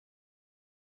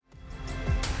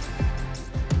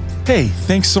Hey,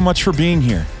 thanks so much for being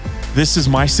here. This is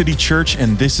My City Church,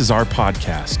 and this is our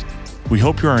podcast. We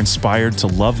hope you are inspired to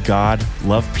love God,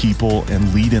 love people,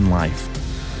 and lead in life.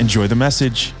 Enjoy the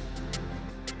message.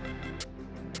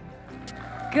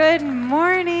 Good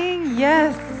morning.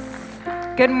 Yes.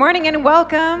 Good morning and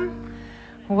welcome.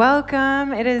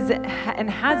 Welcome. It is and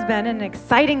has been an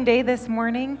exciting day this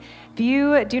morning. If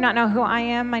you do not know who I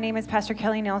am, my name is Pastor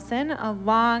Kelly Nelson.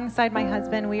 Alongside my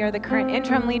husband, we are the current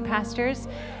interim lead pastors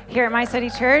here at My City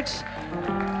Church.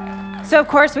 So, of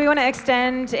course, we want to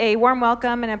extend a warm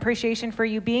welcome and appreciation for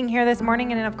you being here this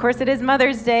morning. And, of course, it is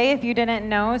Mother's Day, if you didn't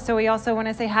know. So we also want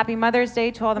to say Happy Mother's Day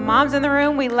to all the moms in the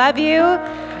room. We love you.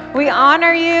 We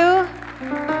honor you.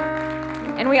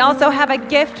 And we also have a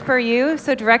gift for you.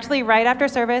 So directly right after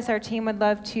service, our team would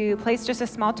love to place just a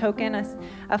small token,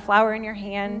 a flower in your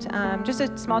hand, just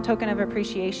a small token of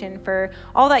appreciation for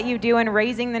all that you do in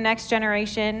raising the next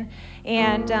generation.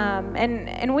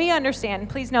 And we understand,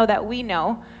 please know that we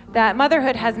know that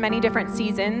motherhood has many different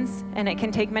seasons, and it can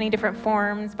take many different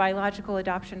forms: biological,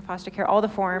 adoption, foster care, all the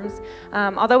forms.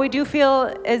 Although we do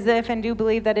feel as if and do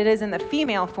believe that it is in the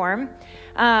female form.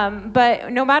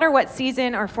 But no matter what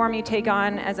season or form you take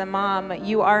on as a mom,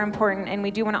 you are important, and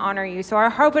we do want to honor you. So our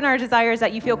hope and our desire is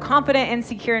that you feel confident and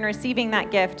secure in receiving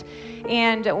that gift.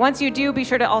 And once you do, be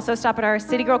sure to also stop at our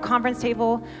City Girl conference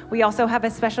table. We also have a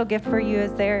special gift for you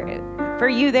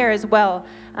there as well,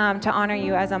 to honor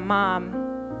you as a mom.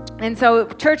 And so,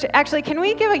 church, actually, can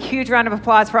we give a huge round of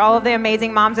applause for all of the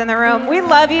amazing moms in the room? We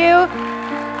love you.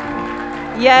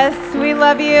 Yes, we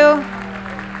love you.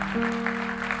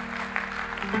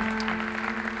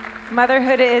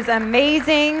 Motherhood is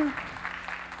amazing.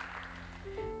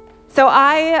 So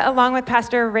I, along with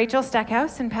Pastor Rachel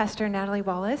Stackhouse and Pastor Natalie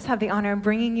Wallace, have the honor of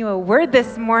bringing you a word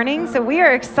this morning. So we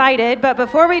are excited. But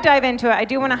before we dive into it, I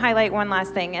do want to highlight one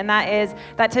last thing, and that is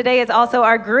that today is also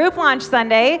our group launch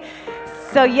Sunday.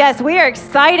 So yes, we are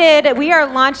excited. We are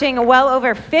launching well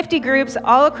over 50 groups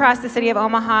all across the city of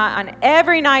Omaha on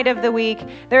every night of the week.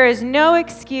 There is no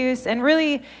excuse. And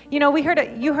really, you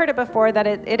heard it before, that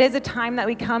it is a time that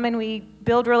we come and we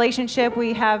build relationship,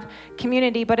 we have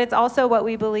community, but it's also what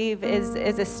we believe is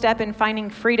a step in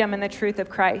finding freedom in the truth of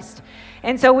Christ.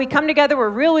 And so we come together, we're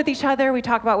real with each other, we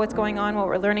talk about what's going on, what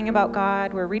we're learning about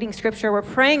God, we're reading scripture, we're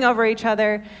praying over each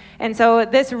other. And so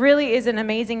this really is an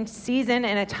amazing season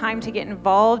and a time to get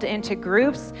involved into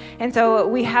groups. And so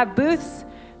we have booths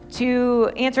to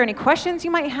answer any questions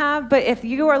you might have. But if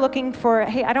you are looking for,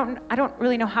 hey, I don't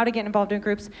really know how to get involved in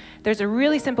groups, there's a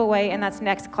really simple way, and that's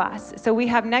Next Class. So we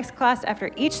have Next Class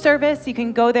after each service. You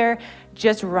can go there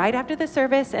just right after the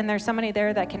service, and there's somebody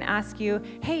there that can ask you,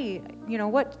 hey,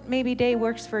 what maybe day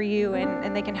works for you,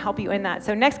 and they can help you in that.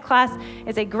 So Next Class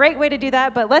is a great way to do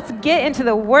that. But let's get into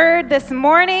the Word this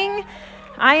morning.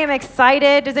 I am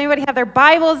excited. Does anybody have their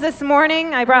Bibles this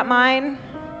morning? I brought mine.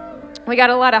 We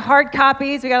got a lot of hard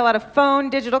copies. We got a lot of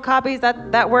phone, digital copies.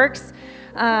 That works.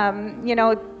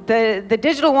 The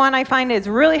digital one I find is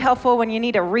really helpful when you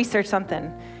need to research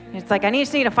something. It's like, I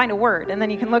just need to find a word, and then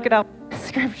you can look it up in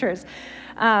scriptures.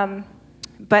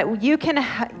 But you can,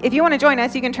 if you want to join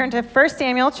us, you can turn to 1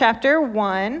 Samuel chapter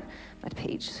 1. That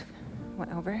page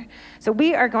went over. So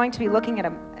we are going to be looking at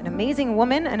an amazing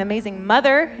woman, an amazing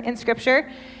mother in scripture.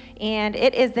 And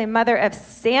it is the mother of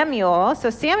Samuel. So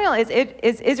Samuel is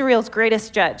Israel's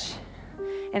greatest judge.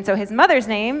 And so his mother's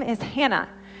name is Hannah.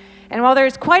 And while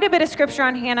there's quite a bit of scripture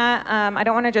on Hannah, I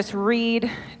don't want to just read.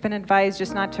 I've been advised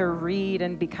just not to read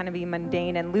and be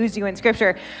mundane and lose you in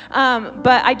scripture.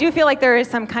 But I do feel like there is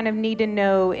some kind of need to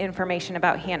know information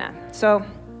about Hannah. So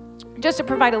just to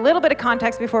provide a little bit of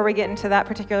context before we get into that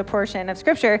particular portion of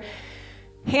scripture,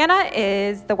 Hannah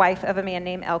is the wife of a man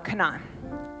named Elkanah.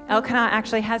 Elkanah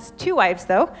actually has two wives,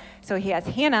 though. So he has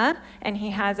Hannah, and he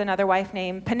has another wife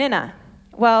named Peninnah.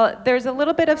 Well, there's a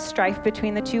little bit of strife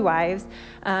between the two wives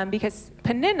because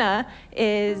Peninnah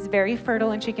is very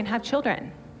fertile and she can have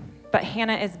children. But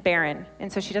Hannah is barren, and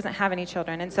so she doesn't have any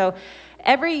children. And so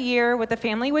every year what the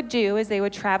family would do is they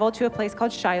would travel to a place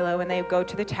called Shiloh, and they would go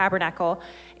to the tabernacle.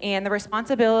 And the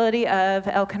responsibility of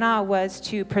Elkanah was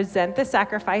to present the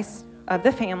sacrifice of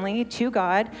the family to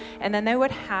God, and then they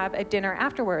would have a dinner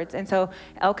afterwards. And so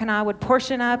Elkanah would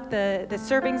portion up the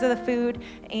servings of the food,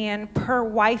 and per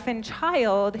wife and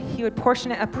child, he would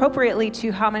portion it appropriately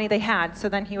to how many they had. So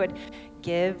then he would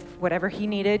give whatever he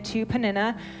needed to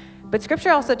Peninnah. But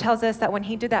scripture also tells us that when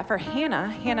he did that for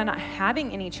Hannah not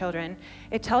having any children,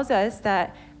 it tells us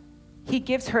that he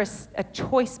gives her a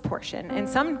choice portion. And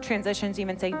some transitions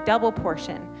even say double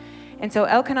portion. And so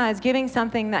Elkanah is giving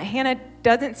something that Hannah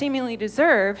doesn't seemingly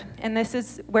deserve, and this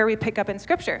is where we pick up in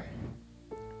scripture.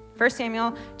 1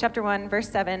 Samuel chapter 1, verse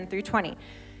 7 through 20.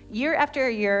 Year after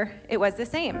year, it was the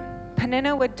same.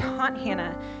 Peninnah would taunt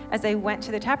Hannah as they went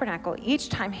to the tabernacle. Each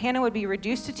time, Hannah would be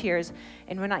reduced to tears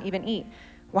and would not even eat.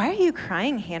 "Why are you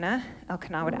crying, Hannah?"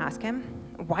 Elkanah would ask him.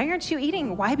 "Why aren't you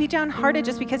eating? Why be downhearted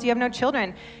just because you have no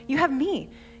children? You have me.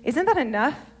 Isn't that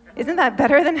enough? Isn't that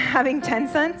better than having 10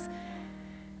 sons?"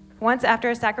 Once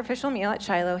after a sacrificial meal at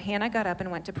Shiloh, Hannah got up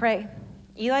and went to pray.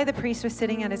 Eli the priest was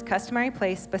sitting at his customary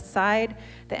place beside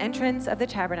the entrance of the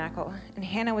tabernacle, and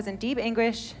Hannah was in deep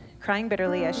anguish, crying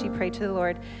bitterly as she prayed to the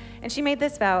Lord. And she made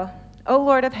this vow: "O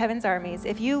Lord of heaven's armies,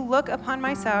 if you look upon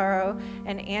my sorrow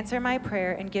and answer my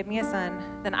prayer and give me a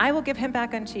son, then I will give him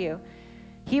back unto you.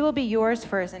 He will be yours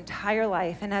for his entire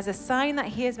life, and as a sign that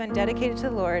he has been dedicated to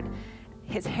the Lord,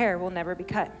 his hair will never be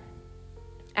cut."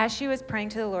 As she was praying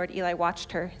to the Lord, Eli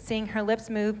watched her. Seeing her lips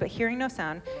move but hearing no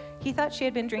sound, he thought she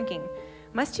had been drinking.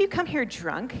 "Must you come here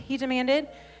drunk?" he demanded.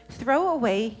 "Throw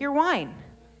away your wine."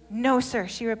 "No, sir,"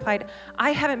 she replied.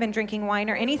 "I haven't been drinking wine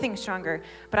or anything stronger,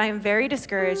 but I am very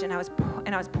discouraged, and I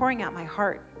was pouring out my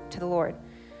heart to the Lord.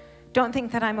 Don't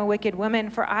think that I'm a wicked woman,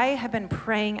 for I have been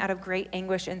praying out of great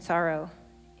anguish and sorrow."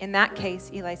 "In that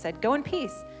case," Eli said, "go in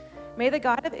peace. May the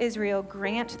God of Israel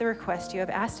grant the request you have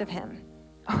asked of him."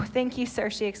 "Oh, thank you, sir,"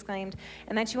 she exclaimed.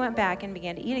 And then she went back and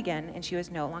began to eat again, and she was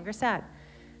no longer sad.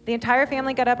 The entire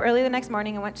family got up early the next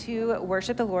morning and went to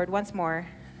worship the Lord once more.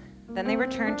 Then they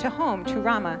returned to home, to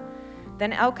Ramah.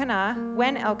 When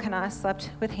Elkanah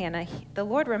slept with Hannah, the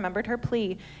Lord remembered her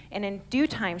plea, and in due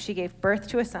time she gave birth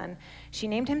to a son. She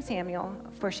named him Samuel,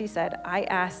 for she said, "I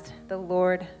asked the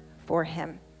Lord for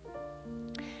him."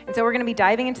 And so we're going to be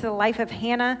diving into the life of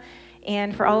Hannah.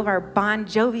 And for all of our Bon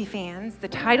Jovi fans, the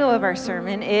title of our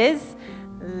sermon is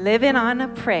Living on a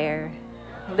Prayer.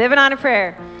 Living on a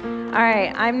Prayer. All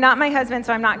right, I'm not my husband,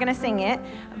 so I'm not going to sing it,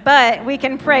 but we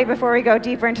can pray before we go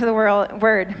deeper into the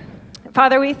word.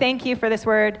 Father, we thank you for this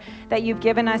word that you've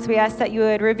given us. We ask that you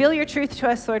would reveal your truth to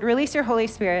us, Lord. Release your Holy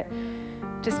Spirit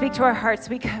to speak to our hearts.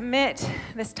 We commit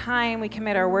this time, we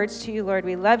commit our words to you, Lord.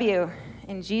 We love you.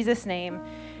 In Jesus' name,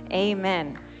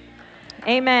 amen.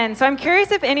 Amen. So I'm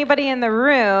curious if anybody in the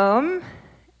room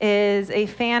is a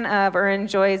fan of or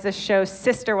enjoys the show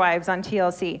Sister Wives on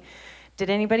TLC. Did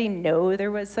anybody know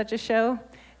there was such a show?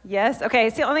 Yes?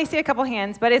 Okay, so I only see a couple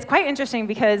hands, but it's quite interesting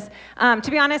because, to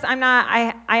be honest,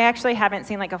 I actually haven't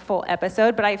seen like a full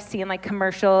episode, but I've seen like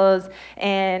commercials,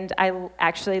 and I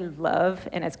actually love,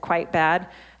 and it's quite bad,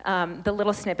 the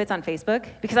little snippets on Facebook,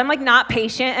 because I'm like not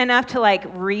patient enough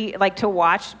to to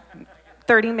watch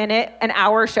 30-minute, an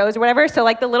hour shows or whatever. So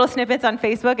like the little snippets on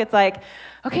Facebook, it's like,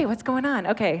 okay, what's going on?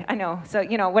 Okay, I know. So,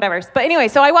 whatever. But anyway,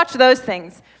 so I watch those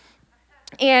things.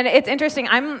 And it's interesting.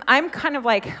 I'm kind of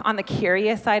like on the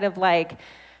curious side of like,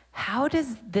 how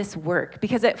does this work?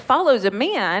 Because it follows a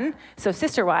man, so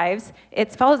Sister Wives,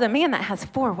 it follows a man that has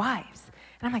 4 wives.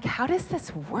 And I'm like, how does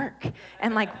this work?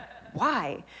 And like,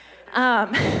 why?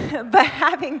 But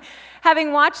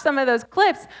having watched some of those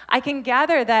clips, I can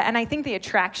gather that, and I think the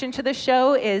attraction to the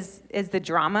show is the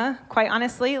drama, quite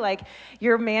honestly. Like,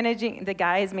 the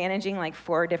guy is managing like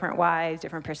 4 different wives,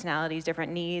 different personalities,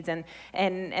 different needs, and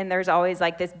there's always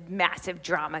like this massive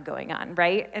drama going on,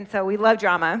 right? And so we love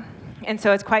drama, and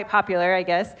so it's quite popular, I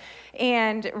guess.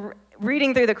 And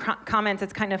reading through the comments,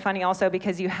 it's kind of funny also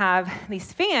because you have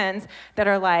these fans that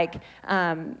are like,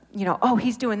 oh,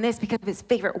 he's doing this because of his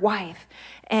favorite wife.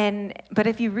 But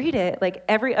if you read it, like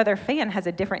every other fan has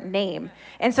a different name.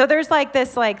 And so there's like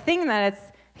this like thing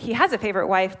that he has a favorite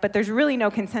wife, but there's really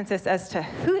no consensus as to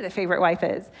who the favorite wife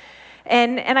is.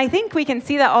 And I think we can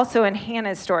see that also in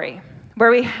Hannah's story,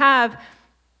 where we have,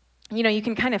 you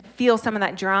can kind of feel some of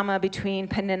that drama between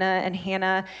Peninnah and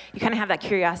Hannah. You kind of have that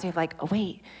curiosity of like, oh,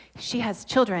 wait, she has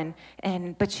children,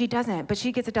 but she doesn't, but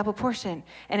she gets a double portion.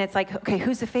 And it's like, okay,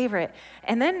 who's the favorite?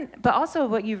 But also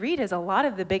what you read is a lot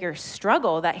of the bigger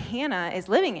struggle that Hannah is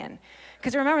living in.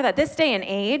 Because remember that this day and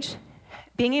age,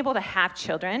 being able to have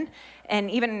children,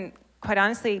 and even quite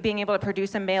honestly, being able to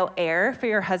produce a male heir for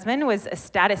your husband was a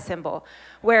status symbol,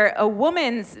 where a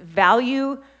woman's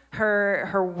value,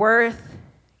 her worth,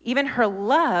 even her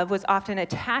love was often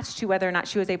attached to whether or not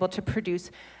she was able to produce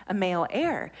a male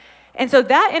heir. And so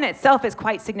that in itself is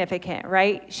quite significant,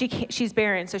 right? She's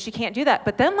barren, so she can't do that.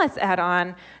 But then let's add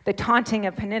on the taunting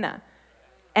of Peninnah.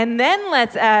 And then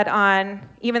let's add on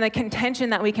even the contention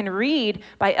that we can read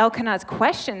by Elkanah's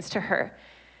questions to her.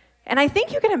 And I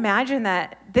think you can imagine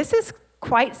that this is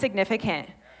quite significant,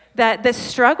 that the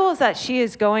struggles that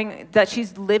she's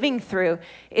living through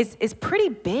is pretty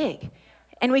big.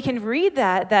 And we can read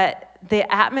that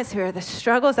the atmosphere, the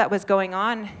struggles that was going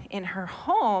on in her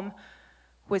home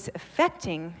was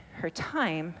affecting her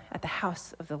time at the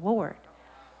house of the Lord.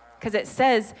 Because it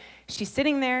says she's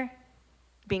sitting there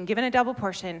being given a double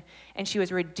portion, and she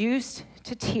was reduced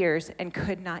to tears and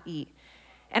could not eat.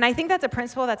 And I think that's a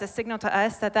principle, that's a signal to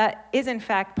us that is in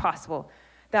fact possible,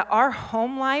 that our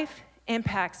home life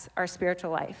impacts our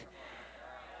spiritual life.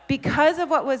 Because of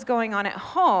what was going on at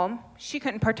home, she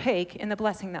couldn't partake in the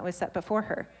blessing that was set before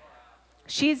her.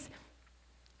 She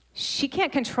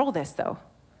can't control this, though.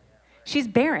 She's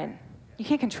barren. You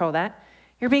can't control that.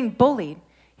 You're being bullied.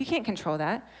 You can't control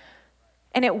that.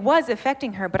 And it was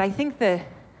affecting her, but I think the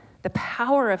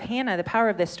power of Hannah, the power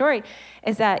of this story,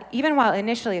 is that even while it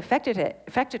initially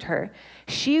affected her,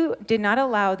 she did not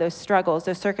allow those struggles,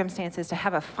 those circumstances to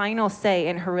have a final say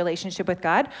in her relationship with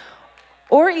God,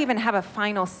 or even have a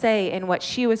final say in what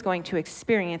she was going to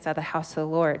experience at the house of the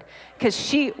Lord.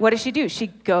 Because what does she do? She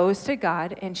goes to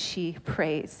God and she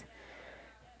prays.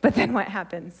 But then what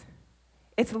happens?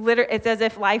 It's as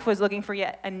if life was looking for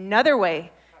yet another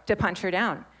way to punch her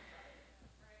down.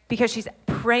 Because she's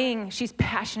praying, she's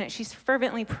passionate, she's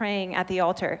fervently praying at the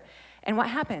altar. And what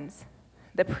happens?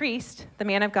 The priest, the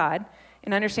man of God,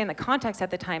 and understand the context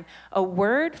at the time, a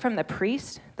word from the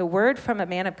priest, the word from a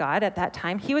man of God at that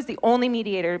time, he was the only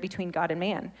mediator between God and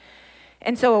man.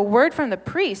 And so a word from the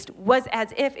priest was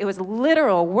as if it was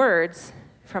literal words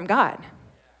from God.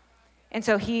 And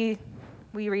so we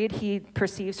read, he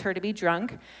perceives her to be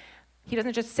drunk. He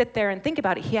doesn't just sit there and think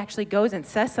about it. He actually goes and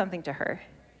says something to her.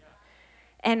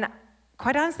 And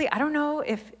quite honestly, I don't know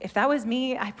if that was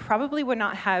me, I probably would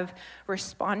not have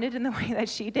responded in the way that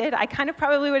she did. I kind of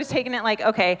probably would have taken it like,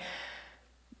 okay,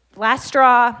 last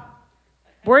straw,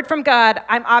 word from God,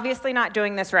 I'm obviously not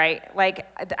doing this right. Like,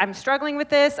 I'm struggling with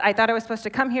this. I thought I was supposed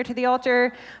to come here to the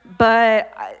altar,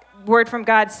 but word from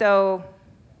God, so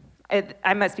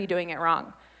I must be doing it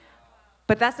wrong.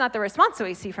 But that's not the response that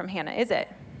we see from Hannah, is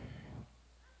it?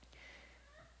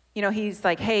 You know, he's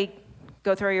like, hey,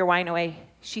 go throw your wine away.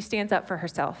 She stands up for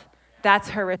herself. That's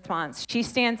her response. She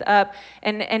stands up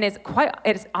and is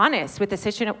honest with the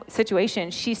situation.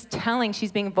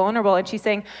 She's being vulnerable, and she's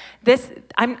saying,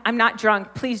 I'm not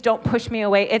drunk. Please don't push me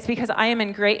away. It's because I am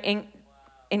in great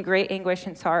anguish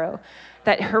and sorrow.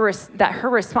 That her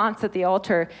response at the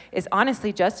altar is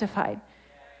honestly justified.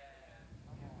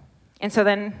 And so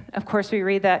then, of course, we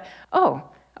read that, oh,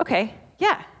 okay,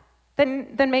 yeah.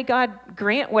 Then may God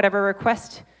grant whatever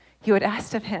request you had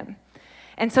asked of him.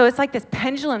 And so it's like this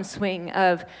pendulum swing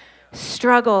of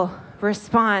struggle,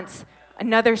 response,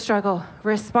 another struggle,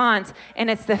 response. And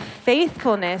it's the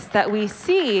faithfulness that we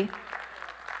see.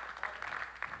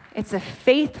 It's the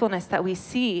faithfulness that we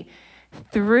see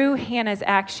through Hannah's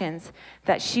actions,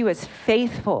 that she was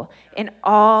faithful in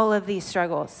all of these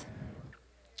struggles.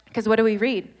 Because what do we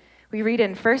read? We read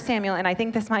in 1 Samuel, and I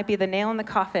think this might be the nail in the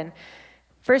coffin.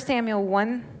 1 Samuel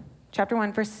 1, chapter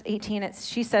 1, verse 18,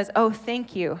 she says, oh,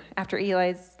 thank you. After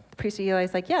the priest of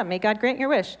Eli's like, yeah, may God grant your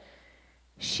wish.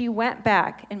 She went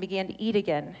back and began to eat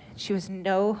again. She was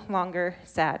no longer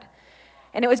sad.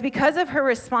 And it was because of her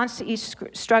response to each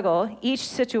struggle, each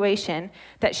situation,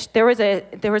 that there was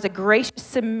a gracious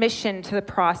submission to the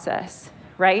process,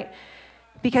 right?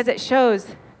 Because it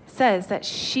says that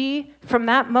she, from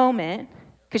that moment,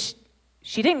 because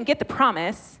she didn't get the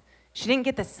promise, she didn't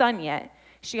get the son yet,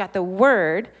 she got the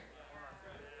word,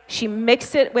 she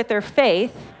mixed it with her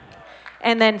faith,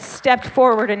 and then stepped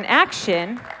forward in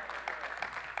action,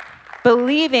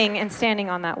 believing and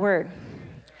standing on that word.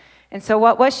 And so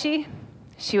what was she?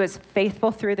 She was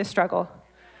faithful through the struggle.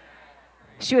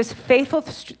 She was faithful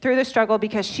through the struggle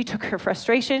because she took her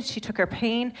frustration, she took her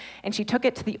pain, and she took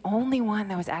it to the only one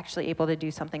that was actually able to do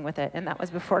something with it, and that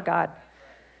was before God.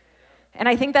 And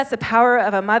I think that's the power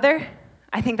of a mother.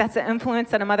 I think that's the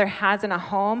influence that a mother has in a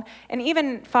home. And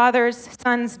even fathers,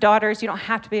 sons, daughters, you don't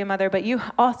have to be a mother, but you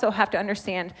also have to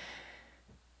understand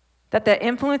that the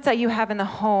influence that you have in the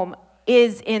home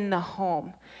is in the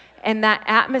home. And that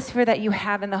atmosphere that you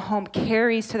have in the home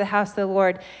carries to the house of the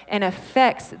Lord and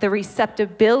affects the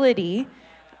receptibility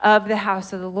of the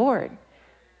house of the Lord.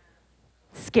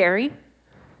 Scary,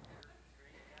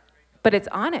 but it's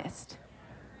honest.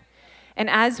 And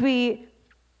as we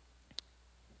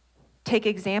take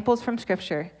examples from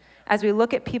Scripture, as we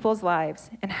look at people's lives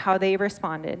and how they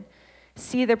responded,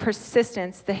 see the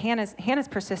persistence, Hannah's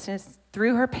persistence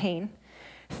through her pain,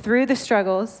 through the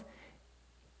struggles,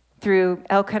 through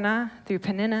Elkanah, through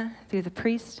Peninnah, through the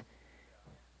priest,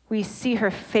 we see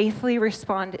her faithfully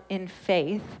respond in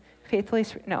faith,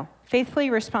 faithfully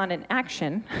respond in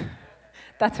action.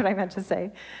 That's what I meant to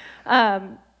say.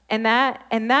 And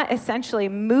that essentially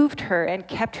moved her and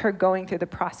kept her going through the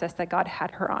process that God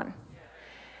had her on.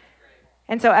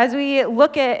 And so as we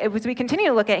continue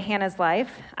to look at Hannah's life,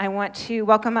 I want to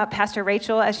welcome up Pastor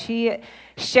Rachel as she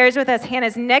shares with us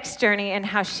Hannah's next journey and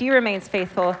how she remains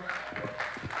faithful.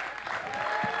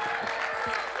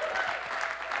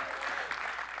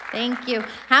 Thank you.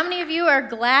 How many of you are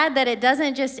glad that it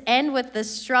doesn't just end with the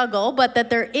struggle, but that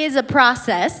there is a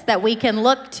process that we can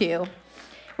look to?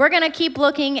 We're going to keep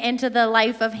looking into the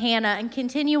life of Hannah and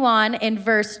continue on in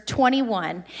verse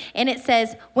 21. And it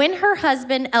says, when her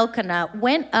husband Elkanah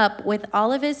went up with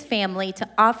all of his family to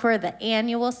offer the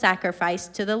annual sacrifice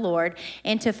to the Lord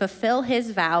and to fulfill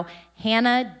his vow,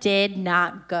 Hannah did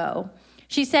not go.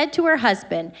 She said to her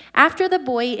husband, after the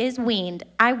boy is weaned,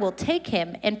 I will take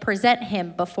him and present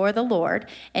him before the Lord,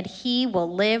 and he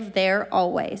will live there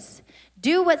always.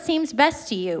 Do what seems best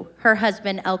to you, her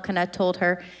husband Elkanah told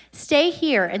her. Stay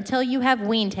here until you have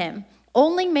weaned him.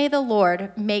 Only may the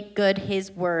Lord make good his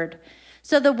word.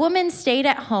 So the woman stayed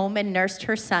at home and nursed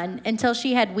her son until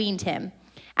she had weaned him.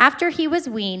 After he was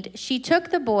weaned, she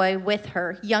took the boy with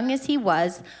her, young as he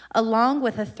was, along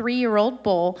with a 3-year-old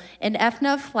bull, an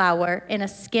ephah of flour, and a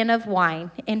skin of wine,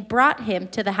 and brought him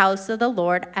to the house of the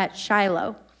Lord at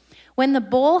Shiloh. When the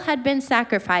bull had been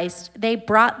sacrificed, they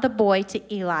brought the boy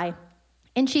to Eli.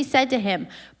 And she said to him,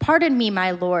 pardon me,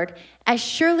 my Lord, as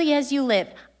surely as you live,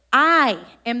 I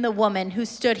am the woman who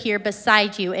stood here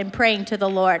beside you and praying to the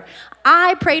Lord.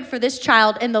 I prayed for this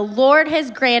child, and the Lord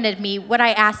has granted me what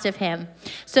I asked of him.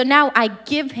 So now I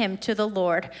give him to the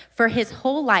Lord, for his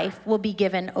whole life will be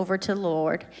given over to the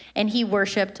Lord. And he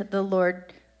worshiped the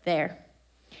Lord there.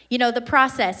 You know, the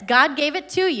process, God gave it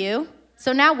to you.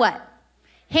 So now what?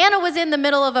 Hannah was in the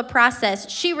middle of a process.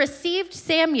 She received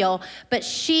Samuel, but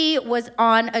she was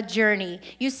on a journey.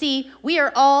 You see, we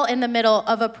are all in the middle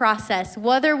of a process.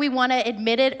 Whether we want to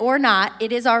admit it or not,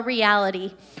 it is our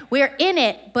reality. We're in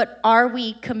it, but are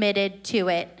we committed to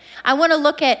it? I want to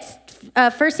look at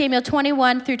 1 Samuel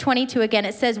 21 through 22 again.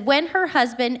 It says, when her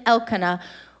husband Elkanah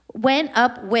went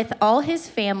up with all his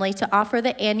family to offer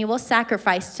the annual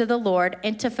sacrifice to the Lord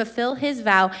and to fulfill his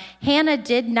vow, Hannah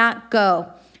did not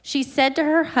go. She said to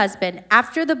her husband,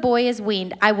 after the boy is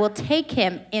weaned, I will take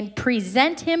him and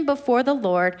present him before the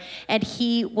Lord, and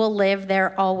he will live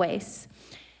there always.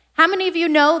 How many of you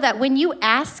know that when you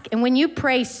ask and when you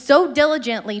pray so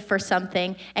diligently for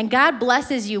something and God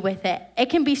blesses you with it, it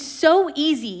can be so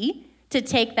easy to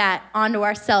take that onto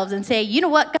ourselves and say, you know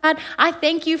what, God, I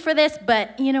thank you for this,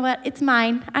 but you know what, it's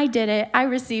mine. I did it. I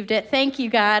received it. Thank you,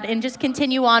 God, and just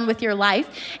continue on with your life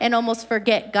and almost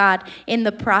forget God in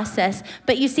the process.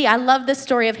 But you see, I love the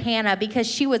story of Hannah because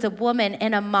she was a woman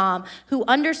and a mom who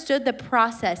understood the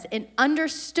process and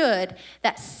understood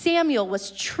that Samuel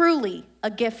was truly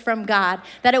a gift from God,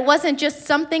 that it wasn't just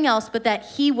something else, but that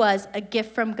he was a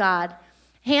gift from God.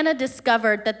 Hannah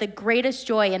discovered that the greatest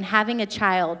joy in having a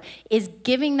child is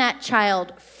giving that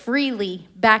child freely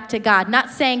back to God. Not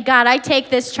saying, God, I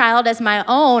take this child as my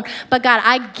own, but God,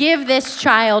 I give this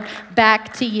child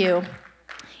back to you.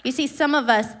 You see, some of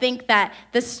us think that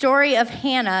the story of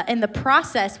Hannah and the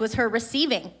process was her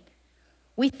receiving.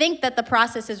 We think that the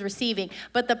process is receiving,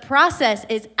 but the process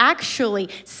is actually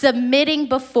submitting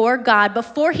before God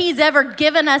before he's ever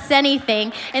given us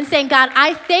anything and saying, God,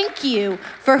 I thank you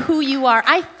for who you are.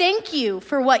 I thank you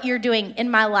for what you're doing in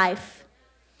my life.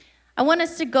 I want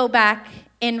us to go back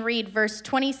and read verse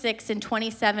 26 and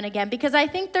 27 again, because I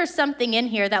think there's something in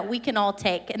here that we can all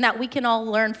take and that we can all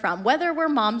learn from, whether we're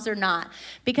moms or not,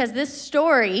 because this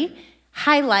story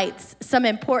highlights some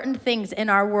important things in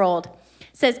our world.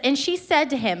 It says, and she said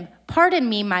to him, pardon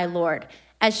me, my Lord,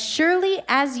 as surely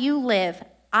as you live,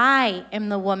 I am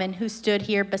the woman who stood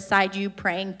here beside you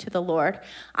praying to the Lord.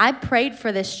 I prayed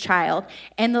for this child,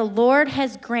 and the Lord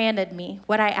has granted me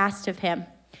what I asked of him.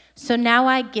 So now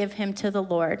I give him to the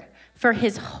Lord. For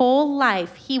his whole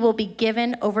life he will be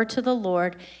given over to the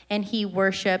Lord, and he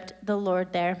worshiped the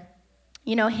Lord there.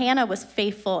 You know, Hannah was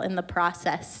faithful in the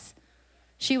process.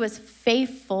 She was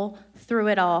faithful through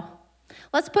it all.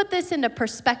 Let's put this into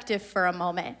perspective for a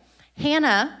moment.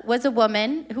 Hannah was a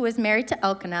woman who was married to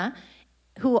Elkanah,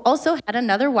 who also had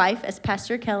another wife, as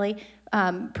Pastor Kelly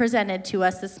presented to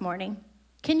us this morning.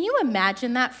 Can you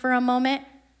imagine that for a moment?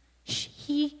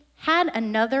 He had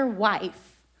another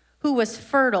wife who was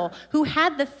fertile, who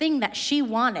had the thing that she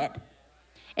wanted.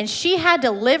 And she had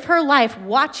to live her life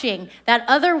watching that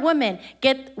other woman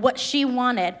get what she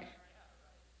wanted.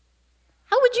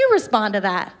 How would you respond to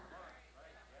that?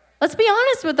 Let's be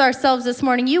honest with ourselves this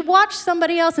morning. You watch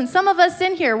somebody else, and some of us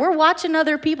in here, we're watching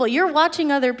other people. You're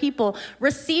watching other people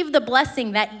receive the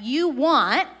blessing that you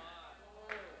want.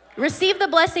 Receive the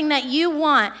blessing that you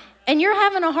want, and you're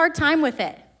having a hard time with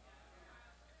it.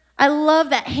 I love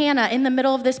that Hannah, in the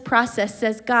middle of this process,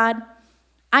 says, God,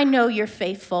 I know you're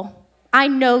faithful. I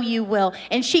know you will.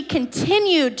 And she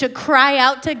continued to cry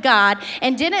out to God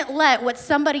and didn't let what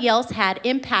somebody else had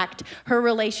impact her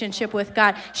relationship with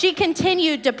God. She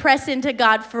continued to press into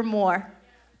God for more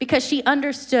because she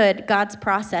understood God's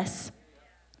process.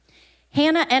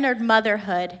 Hannah entered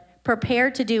motherhood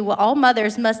prepared to do what all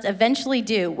mothers must eventually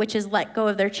do, which is let go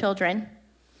of their children.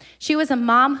 She was a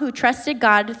mom who trusted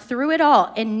God through it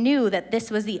all and knew that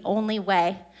this was the only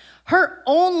way. Her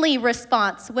only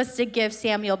response was to give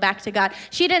Samuel back to God.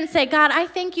 She didn't say, God, I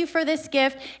thank you for this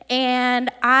gift, and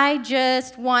I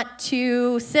just want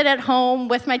to sit at home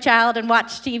with my child and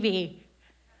watch TV.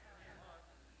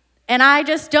 And I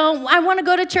want to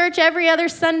go to church every other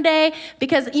Sunday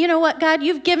because you know what, God,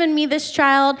 you've given me this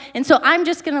child, and so I'm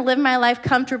just going to live my life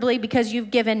comfortably because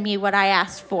you've given me what I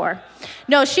asked for.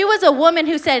 No, she was a woman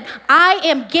who said, I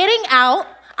am getting out.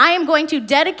 I am going to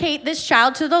dedicate this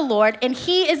child to the Lord, and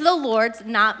he is the Lord's,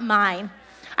 not mine.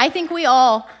 I think we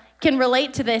all can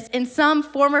relate to this in some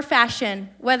form or fashion,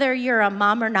 whether you're a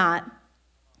mom or not.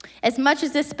 As much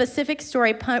as this specific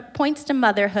story points to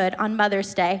motherhood on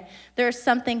Mother's Day, there is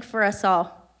something for us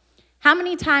all. How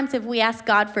many times have we asked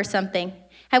God for something?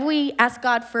 Have we asked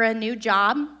God for a new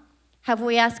job? Have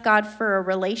we asked God for a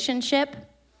relationship,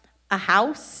 a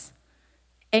house?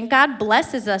 And God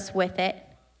blesses us with it.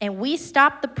 And we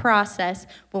stop the process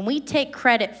when we take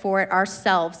credit for it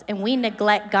ourselves and we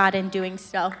neglect God in doing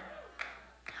so.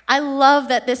 I love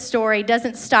that this story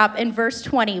doesn't stop in verse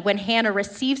 20 when Hannah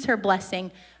receives her blessing,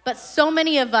 but so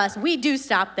many of us, we do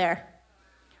stop there.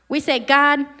 We say,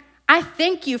 God, I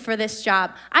thank you for this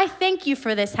job. I thank you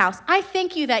for this house. I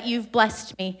thank you that you've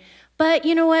blessed me. But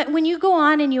you know what? When you go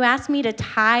on and you ask me to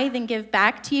tithe and give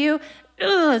back to you,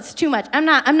 it's too much. I'm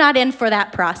not in for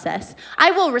that process.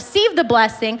 I will receive the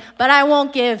blessing, but I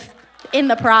won't give in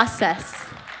the process.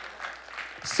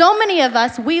 So many of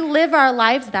us, we live our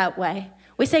lives that way.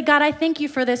 We say, God, I thank you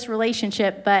for this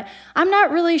relationship, but I'm not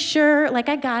really sure, like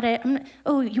I got it.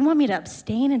 You want me to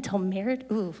abstain until marriage?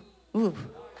 I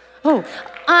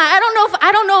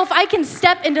don't know if I can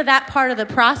step into that part of the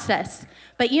process.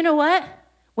 But you know what?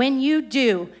 When you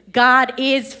do, God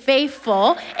is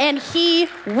faithful and he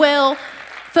will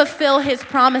fulfill his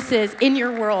promises in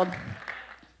your world.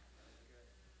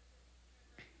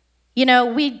 You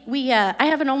know, I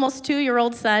have an almost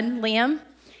 2-year-old son, Liam.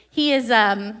 He is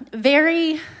I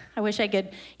wish I could,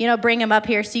 bring him up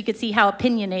here so you could see how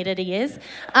opinionated he is.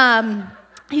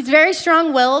 He's very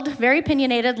strong-willed, very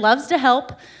opinionated, loves to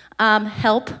help.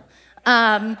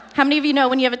 How many of you know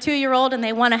when you have a 2-year-old and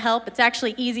they want to help, it's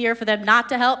actually easier for them not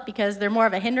to help because they're more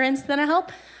of a hindrance than a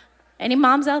help? Any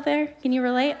moms out there? Can you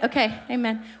relate? Okay,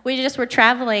 amen. We just were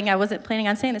traveling. I wasn't planning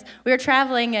on saying this. We were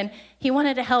traveling, and he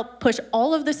wanted to help push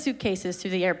all of the suitcases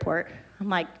through the airport. I'm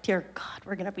like, dear God,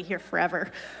 we're going to be here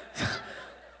forever.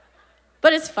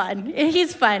 But it's fun.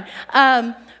 He's fun.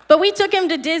 But we took him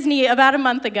to Disney about a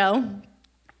month ago,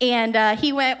 and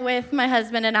he went with my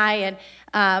husband and I and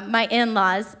my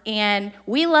in-laws, and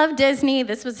we love Disney.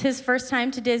 This was his first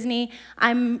time to Disney.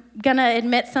 I'm going to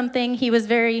admit something. He was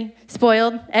very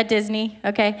spoiled at Disney,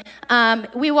 okay?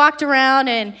 We walked around,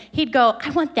 and he'd go, I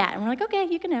want that. And we're like, okay,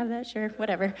 you can have that, sure,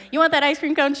 whatever. You want that ice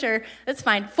cream cone? Sure, that's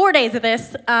fine. 4 days of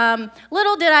this.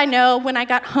 Little did I know when I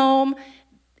got home,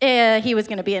 he was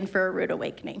going to be in for a rude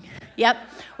awakening. Yep.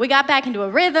 We got back into a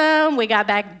rhythm. We got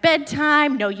back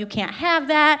bedtime. No, you can't have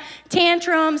that.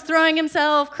 Tantrums, throwing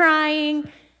himself,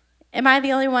 crying. Am I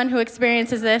the only one who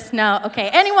experiences this? No. Okay.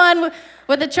 Anyone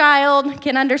with a child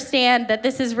can understand that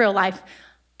this is real life.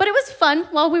 But it was fun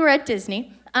while we were at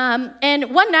Disney.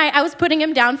 And one night I was putting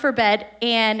him down for bed,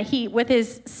 and he with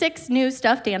his 6 new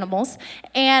stuffed animals,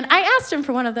 and I asked him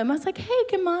for one of them. I was like, hey,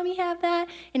 can mommy have that?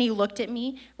 And he looked at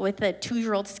me with a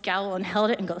 2-year-old scowl and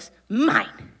held it and goes, mine.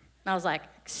 And I was like,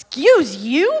 excuse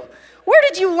you? Where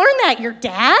did you learn that? Your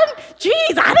dad?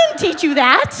 Jeez, I didn't teach you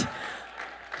that.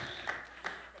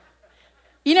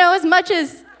 As much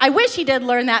as I wish he did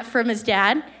learn that from his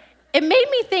dad, it made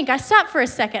me think. I stopped for a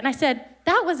second and I said,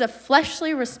 that was a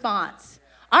fleshly response.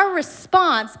 Our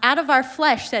response out of our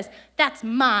flesh says, that's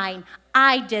mine.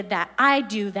 I did that. I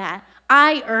do that.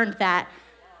 I earned that.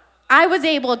 I was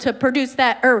able to produce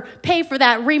that or pay for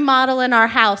that remodel in our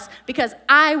house because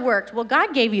I worked. Well,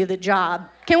 God gave you the job.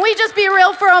 Can we just be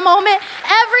real for a moment?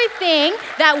 Everything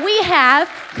that we have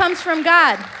comes from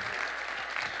God.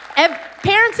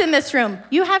 Parents in this room,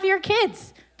 you have your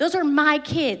kids. Those are my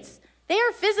kids. They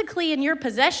are physically in your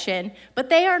possession, but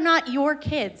they are not your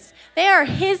kids. They are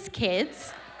his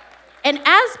kids. And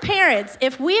as parents,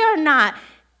 if we are not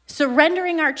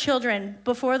surrendering our children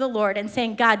before the Lord and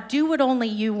saying, God, do what only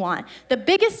you want. The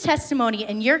biggest testimony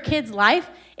in your kid's life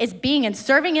is being and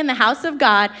serving in the house of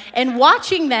God and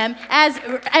watching them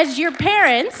as your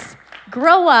parents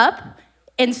grow up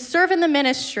and serve in the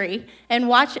ministry and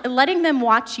letting them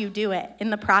watch you do it in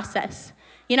the process.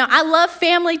 You know, I love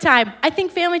family time. I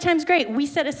think family time's great. We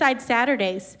set aside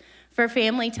Saturdays for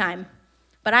family time.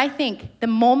 But I think the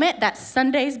moment that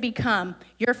Sundays become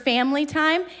your family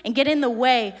time and get in the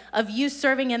way of you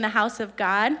serving in the house of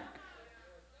God,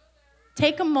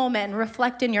 take a moment and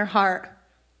reflect in your heart.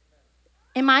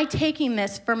 Am I taking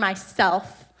this for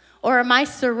myself, or am I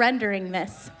surrendering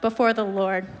this before the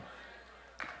Lord?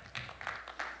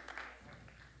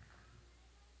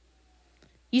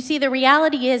 You see, the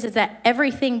reality is that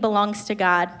everything belongs to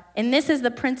God. And this is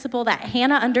the principle that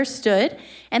Hannah understood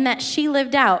and that she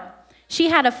lived out. She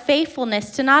had a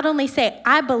faithfulness to not only say,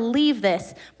 I believe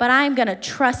this, but I'm going to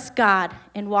trust God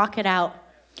and walk it out.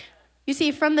 You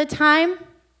see, from the time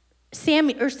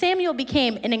Samuel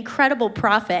became an incredible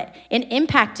prophet and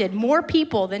impacted more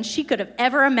people than she could have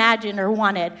ever imagined or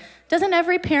wanted. Doesn't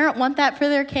every parent want that for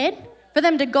their kid? For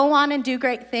them to go on and do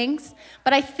great things?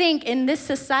 But I think in this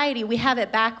society, we have it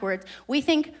backwards. We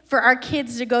think for our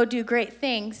kids to go do great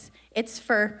things, it's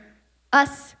for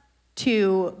us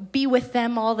to be with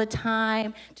them all the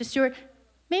time, to steward.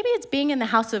 Maybe it's being in the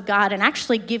house of God and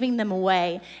actually giving them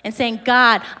away and saying,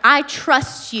 God, I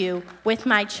trust you with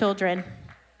my children.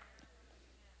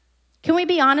 Can we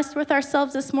be honest with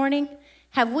ourselves this morning?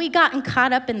 Have we gotten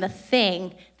caught up in the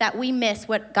thing that we miss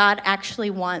what God actually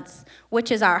wants, which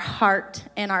is our heart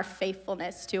and our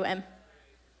faithfulness to him?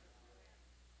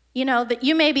 You know, that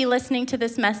you may be listening to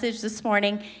this message this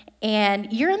morning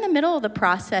and you're in the middle of the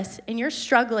process and you're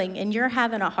struggling and you're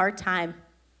having a hard time.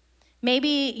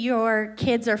 Maybe your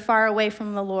kids are far away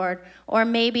from the Lord, or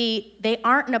maybe they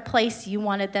aren't in a place you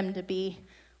wanted them to be,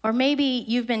 or maybe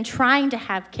you've been trying to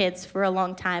have kids for a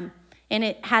long time and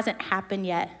it hasn't happened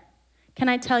yet. Can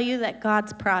I tell you that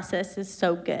God's process is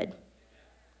so good?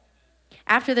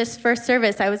 After this first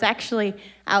service, I was actually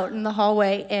out in the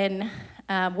hallway and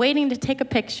waiting to take a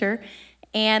picture,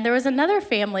 and there was another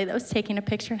family that was taking a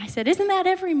picture, and I said, isn't that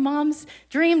every mom's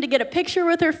dream, to get a picture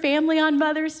with her family on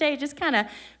Mother's Day? Just kind of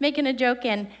making a joke,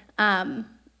 and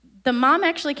the mom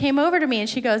actually came over to me, and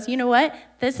she goes, you know what?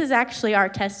 This is actually our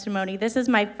testimony. This is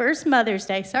my first Mother's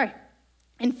Day,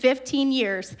 in 15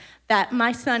 years that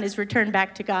my son is returned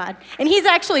back to God. And he's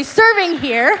actually serving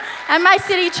here at my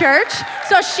city church.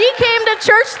 So she came to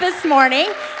church this morning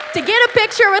to get a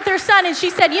picture with her son, and she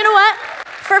said, you know what?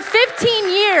 For 15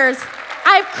 years,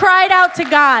 I've cried out to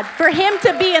God for him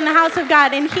to be in the house of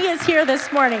God, and he is here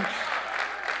this morning.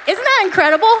 Isn't that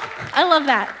incredible? I love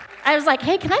that. I was like,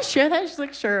 hey, can I share that? She's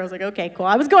like, sure. I was like, okay, cool.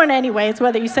 I was going anyway. It's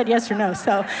whether you said yes or no.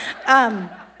 So,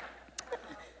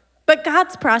 but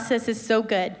God's process is so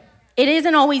good. It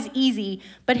isn't always easy,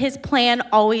 but his plan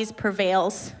always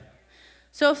prevails.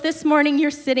 So if this morning you're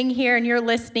sitting here and you're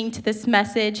listening to this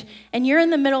message and you're in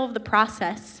the middle of the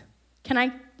process, can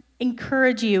I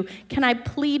encourage you, can I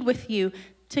plead with you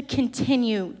to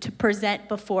continue to present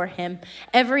before him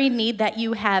every need that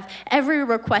you have, every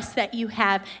request that you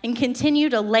have, and continue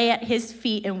to lay at his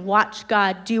feet and watch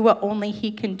God do what only he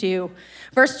can do.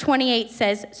 Verse 28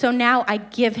 says, so now I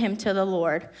give him to the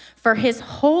Lord, for his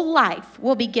whole life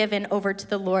will be given over to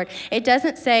the Lord. It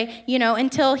doesn't say,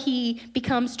 until he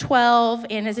becomes 12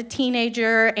 and is a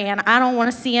teenager and I don't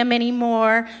want to see him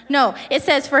anymore. No, it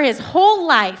says for his whole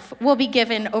life will be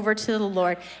given over to the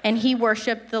Lord, and he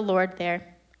worshiped the Lord there.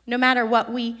 No matter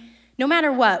what, we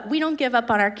don't give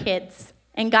up on our kids,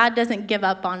 and God doesn't give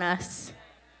up on us.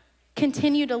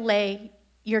 Continue to lay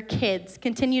your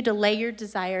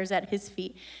desires at his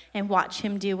feet and watch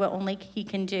him do what only he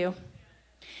can do.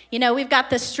 We've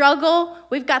got the struggle,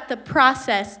 we've got the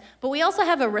process, but we also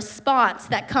have a response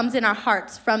that comes in our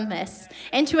hearts from this.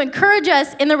 And to encourage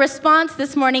us in the response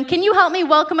this morning, can you help me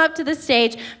welcome up to the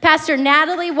stage Pastor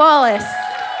Natalie Wallace?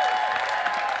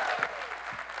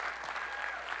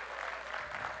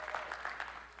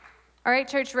 All right,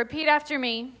 church, repeat after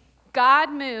me.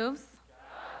 God moves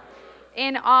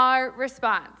in our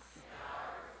response.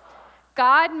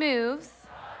 God moves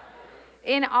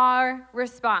in our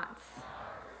response.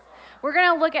 We're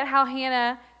going to look at how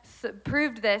Hannah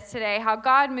proved this today, how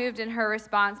God moved in her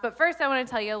response. But first, I want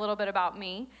to tell you a little bit about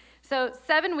me. So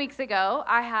 7 weeks ago,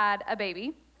 I had a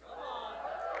baby.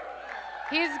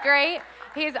 He's great.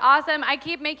 He's awesome. I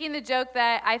keep making the joke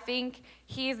that I think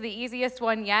he's the easiest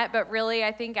one yet, but really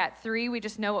I think at 3 we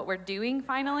just know what we're doing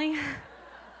finally.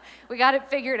 We got it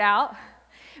figured out.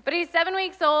 But he's 7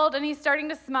 weeks old, and he's starting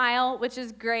to smile, which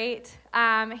is great.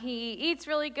 He eats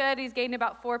really good. He's gained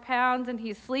about 4 pounds, and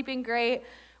he's sleeping great,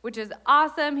 which is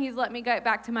awesome. He's let me get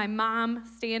back to my mom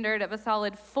standard of a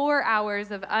solid 4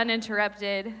 hours of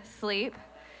uninterrupted sleep.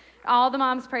 All the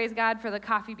moms praise God for the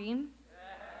coffee bean.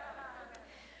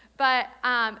 But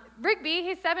Rigby,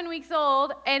 he's 7 weeks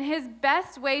old, and his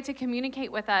best way to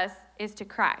communicate with us is to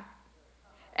cry.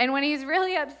 And when he's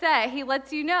really upset, he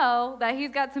lets you know that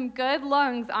he's got some good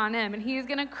lungs on him, and he's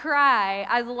going to cry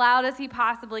as loud as he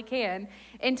possibly can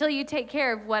until you take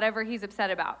care of whatever he's upset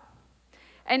about.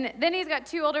 And then he's got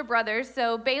 2 older brothers.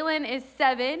 So Balin is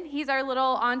 7. He's our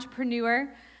little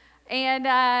entrepreneur. And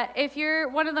if you're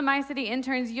one of the My City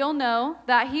interns, you'll know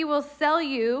that he will sell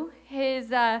you his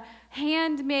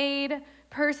handmade,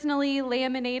 personally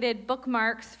laminated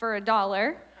bookmarks for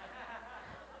 $1.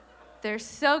 They're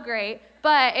so great.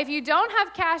 But if you don't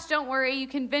have cash, don't worry. You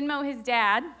can Venmo his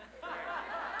dad.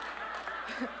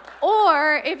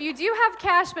 Or if you do have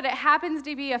cash, but it happens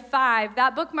to be a $5,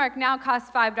 that bookmark now costs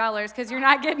 $5 because you're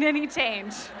not getting any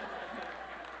change.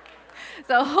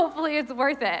 So hopefully it's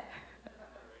worth it.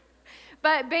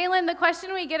 But Balin, the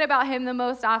question we get about him the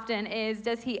most often is,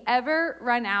 does he ever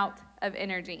run out of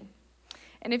energy?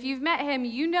 And if you've met him,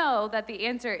 you know that the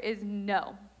answer is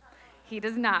no. He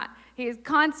does not. He is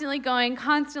constantly going,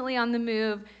 constantly on the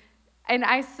move. And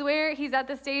I swear he's at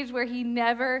the stage where he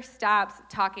never stops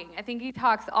talking. I think he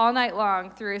talks all night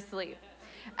long through his sleep.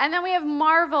 And then we have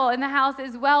Marvel in the house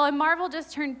as well. And Marvel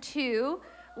just turned 2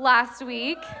 last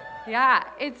week. Yeah,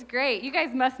 it's great. You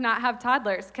guys must not have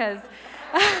toddlers because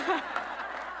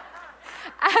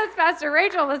as Pastor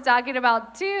Rachel was talking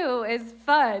about, 2 is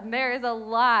fun. There is a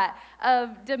lot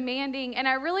of demanding. And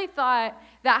I really thought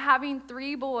that having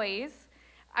 3 boys,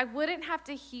 I wouldn't have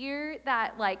to hear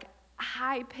that like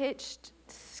high-pitched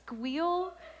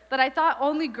squeal that I thought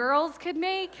only girls could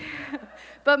make.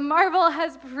 But Marvel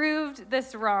has proved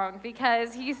this wrong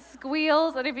because he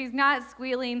squeals, and if he's not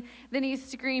squealing, then he's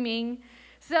screaming.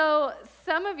 So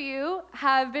some of you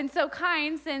have been so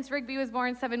kind since Rigby was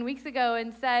born 7 weeks ago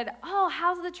and said, oh,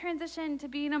 how's the transition to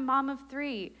being a mom of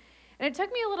 3? And it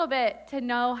took me a little bit to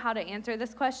know how to answer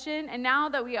this question. And now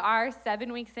that we are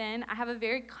 7 weeks in, I have a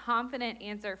very confident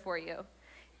answer for you.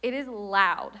 It is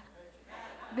loud.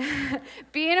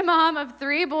 Being a mom of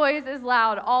 3 boys is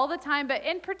loud all the time, but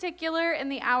in particular in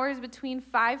the hours between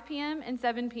 5 p.m. and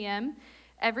 7 p.m.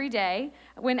 every day,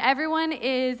 when everyone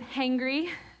is hangry,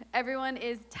 everyone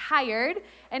is tired,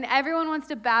 and everyone wants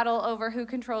to battle over who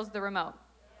controls the remote.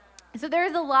 So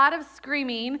there's a lot of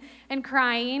screaming and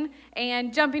crying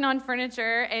and jumping on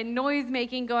furniture and noise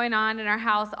making going on in our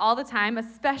house all the time,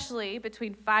 especially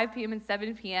between 5 p.m. and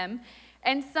 7 p.m.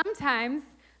 And sometimes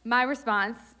my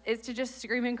response is to just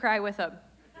scream and cry with them.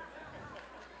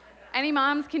 Any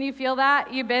moms, can you feel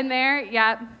that? You've been there?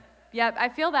 Yep, I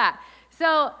feel that.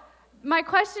 So my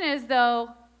question is, though,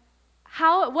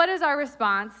 what is our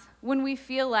response when we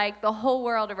feel like the whole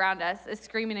world around us is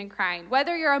screaming and crying?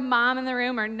 Whether you're a mom in the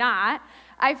room or not,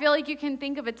 I feel like you can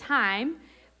think of a time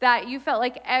that you felt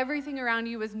like everything around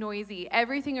you was noisy,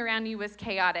 everything around you was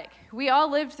chaotic. We all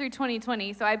lived through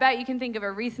 2020, so I bet you can think of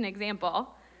a recent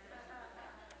example.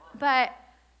 But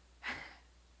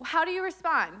how do you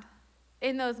respond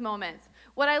in those moments?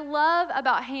 What I love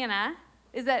about Hannah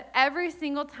is that every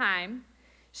single time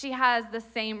she has the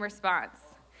same response.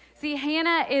 See,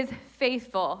 Hannah is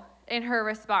faithful in her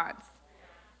response,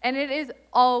 and it is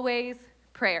always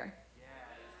prayer.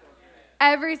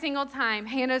 Every single time,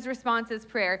 Hannah's response is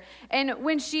prayer. And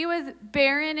when she was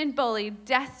barren and bullied,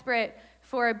 desperate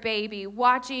for a baby,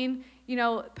 watching,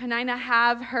 Penina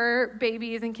have her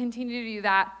babies and continue to do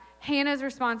that, Hannah's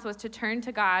response was to turn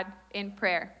to God in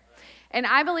prayer. And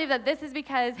I believe that this is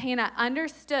because Hannah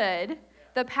understood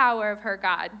the power of her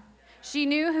God. She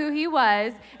knew who he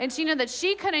was, and she knew that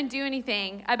she couldn't do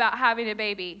anything about having a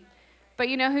baby. But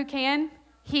you know who can?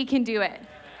 He can do it.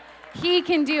 He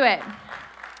can do it.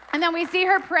 And then we see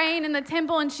her praying in the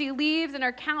temple, and she leaves, and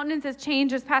her countenance has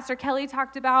changed, as Pastor Kelly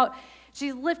talked about.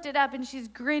 She's lifted up, and she's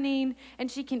grinning, and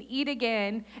she can eat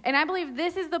again. And I believe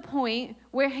this is the point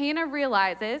where Hannah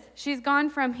realizes she's gone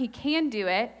from he can do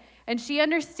it, and she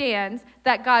understands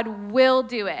that God will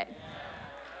do it.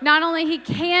 Not only he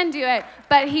can do it,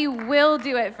 but he will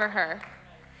do it for her.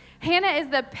 Hannah is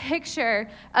the picture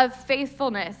of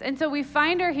faithfulness. And so we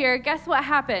find her here. Guess what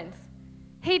happens?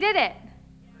 He did it.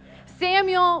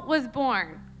 Samuel was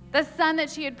born. The son that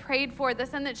she had prayed for, the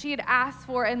son that she had asked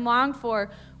for and longed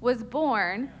for was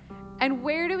born. And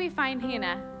where do we find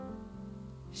Hannah?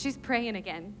 She's praying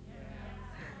again.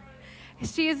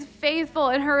 She is faithful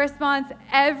in her response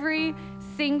every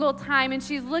single time. And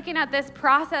she's looking at this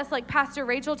process like Pastor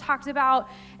Rachel talked about,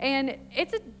 and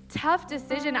it's a tough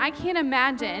decision. I can't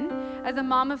imagine, as a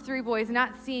mom of 3 boys,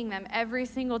 not seeing them every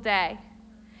single day.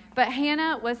 But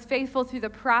Hannah was faithful through the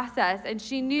process, and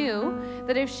she knew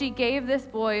that if she gave this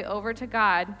boy over to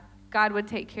God, God would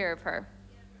take care of her.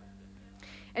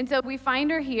 And so we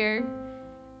find her here,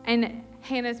 and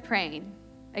Hannah's praying.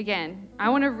 Again, I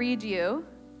want to read you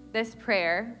this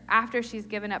prayer after she's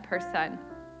given up her son.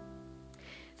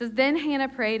 It says, "Then Hannah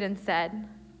prayed and said,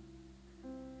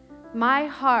 'My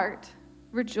heart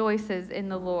rejoices in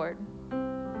the Lord.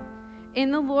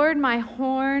 In the Lord my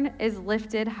horn is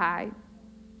lifted high.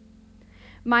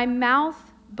 My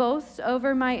mouth boasts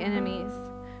over my enemies,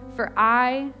 for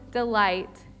I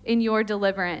delight in your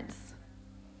deliverance.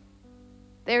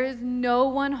 There is no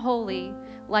one holy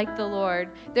like the Lord.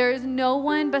 There is no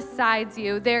one besides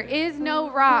you. There is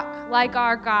no rock like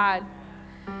our God.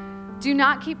 Do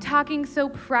not keep talking so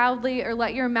proudly or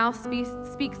let your mouth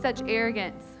speak such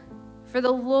arrogance. For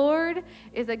the Lord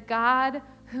is a God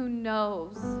who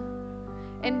knows,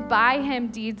 and by him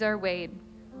deeds are weighed.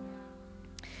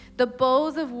 The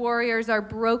bows of warriors are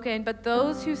broken, but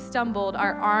those who stumbled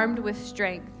are armed with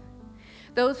strength.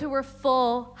 Those who were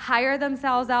full hire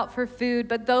themselves out for food,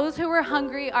 but those who were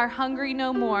hungry are hungry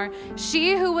no more.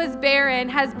 She who was barren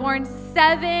has borne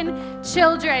 7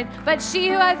 children, but she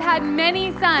who has had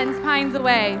many sons pines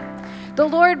away. The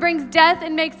Lord brings death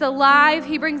and makes alive.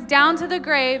 He brings down to the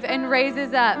grave and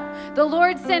raises up. The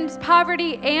Lord sends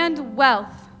poverty and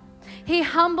wealth. He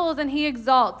humbles and he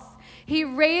exalts. He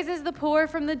raises the poor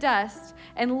from the dust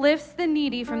and lifts the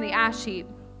needy from the ash heap.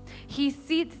 He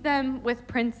seats them with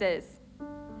princes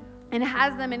and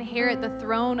has them inherit the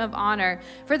throne of honor.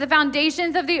 For the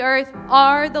foundations of the earth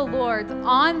are the Lord's.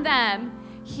 On them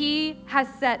he has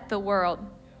set the world.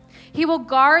 He will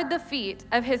guard the feet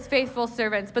of his faithful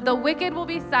servants, but the wicked will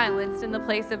be silenced in the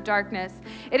place of darkness.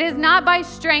 It is not by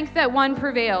strength that one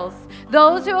prevails.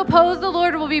 Those who oppose the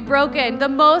Lord will be broken. The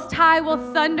Most High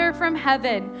will thunder from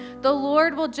heaven. The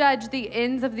Lord will judge the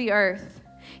ends of the earth.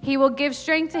 He will give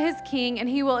strength to his king, and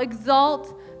he will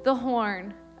exalt the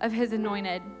horn of his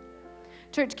anointed.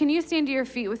 Church, can you stand to your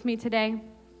feet with me today?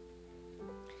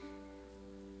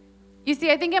 You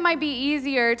see, I think it might be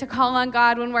easier to call on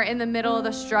God when we're in the middle of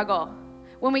the struggle,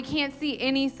 when we can't see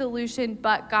any solution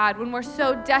but God, when we're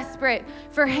so desperate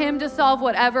for him to solve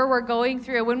whatever we're going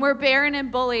through, when we're barren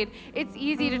and bullied. It's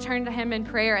easy to turn to him in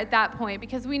prayer at that point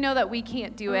because we know that we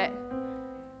can't do it.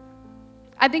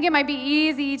 I think it might be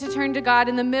easy to turn to God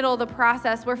in the middle of the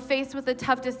process. We're faced with a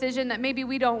tough decision that maybe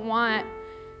we don't want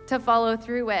to follow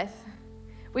through with.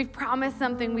 We've promised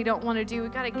something we don't want to do.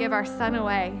 We've got to give our son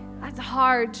away. That's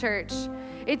hard, church.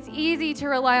 It's easy to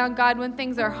rely on God when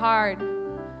things are hard.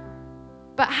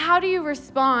 But how do you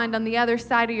respond on the other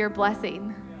side of your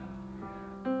blessing?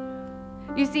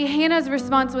 You see, Hannah's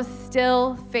response was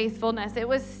still faithfulness. It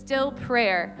was still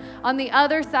prayer. On the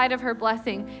other side of her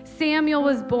blessing, Samuel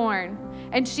was born,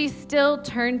 and she still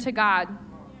turned to God.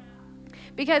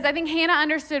 Because I think Hannah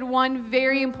understood one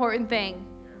very important thing.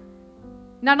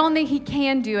 Not only he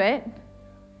can do it,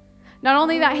 not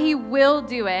only that he will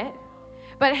do it,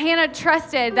 but Hannah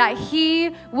trusted that he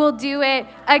will do it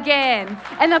again.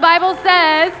 And the Bible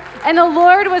says, and the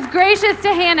Lord was gracious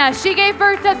to Hannah. She gave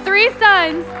birth to 3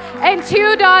 sons and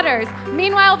 2 daughters.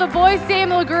 Meanwhile, the boy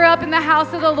Samuel grew up in the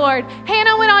house of the Lord.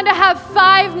 Hannah went on to have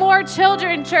 5 more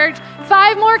children, church,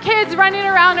 5 more kids running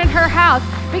around in her house,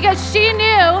 because she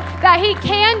knew that he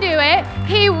can do it,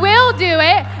 he will do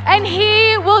it, and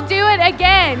he will do it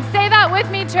again. Say that with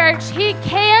me, church. He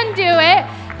can do it,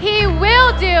 he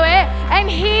will do it, and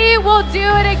he will do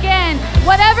it again.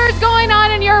 Whatever's going on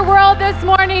in your world this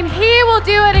morning, he will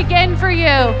do it again for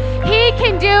you. He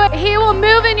can do it. He will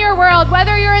move in your world,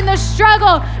 whether you're in the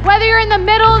struggle, whether you're in the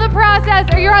middle of the process,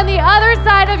 or you're on the other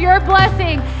side of your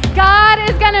blessing. God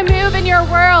is going to move in your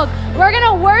world. We're going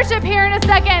to worship here in a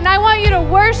second, and I want you to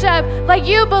worship like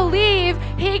you believe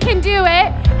he can do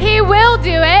it, he will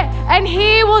do it, and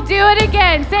he will do it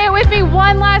again. Say it with me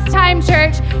one last time,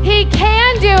 church. He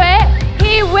can do it,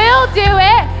 he will do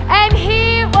it, and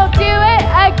he will do it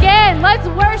again. Let's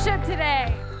worship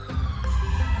today.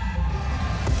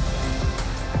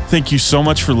 Thank you so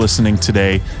much for listening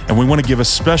today, and we want to give a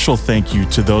special thank you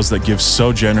to those that give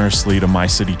so generously to My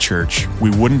City Church. We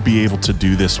wouldn't be able to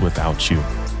do this without you.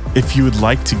 If you would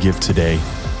like to give today,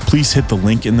 please hit the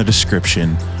link in the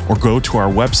description or go to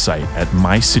our website at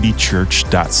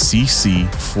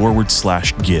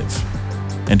mycitychurch.cc/give.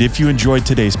 And if you enjoyed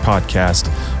today's podcast,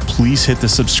 please hit the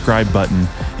subscribe button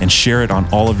and share it on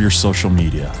all of your social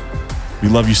media. We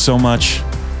love you so much.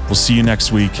 We'll see you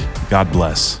next week. God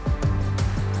bless.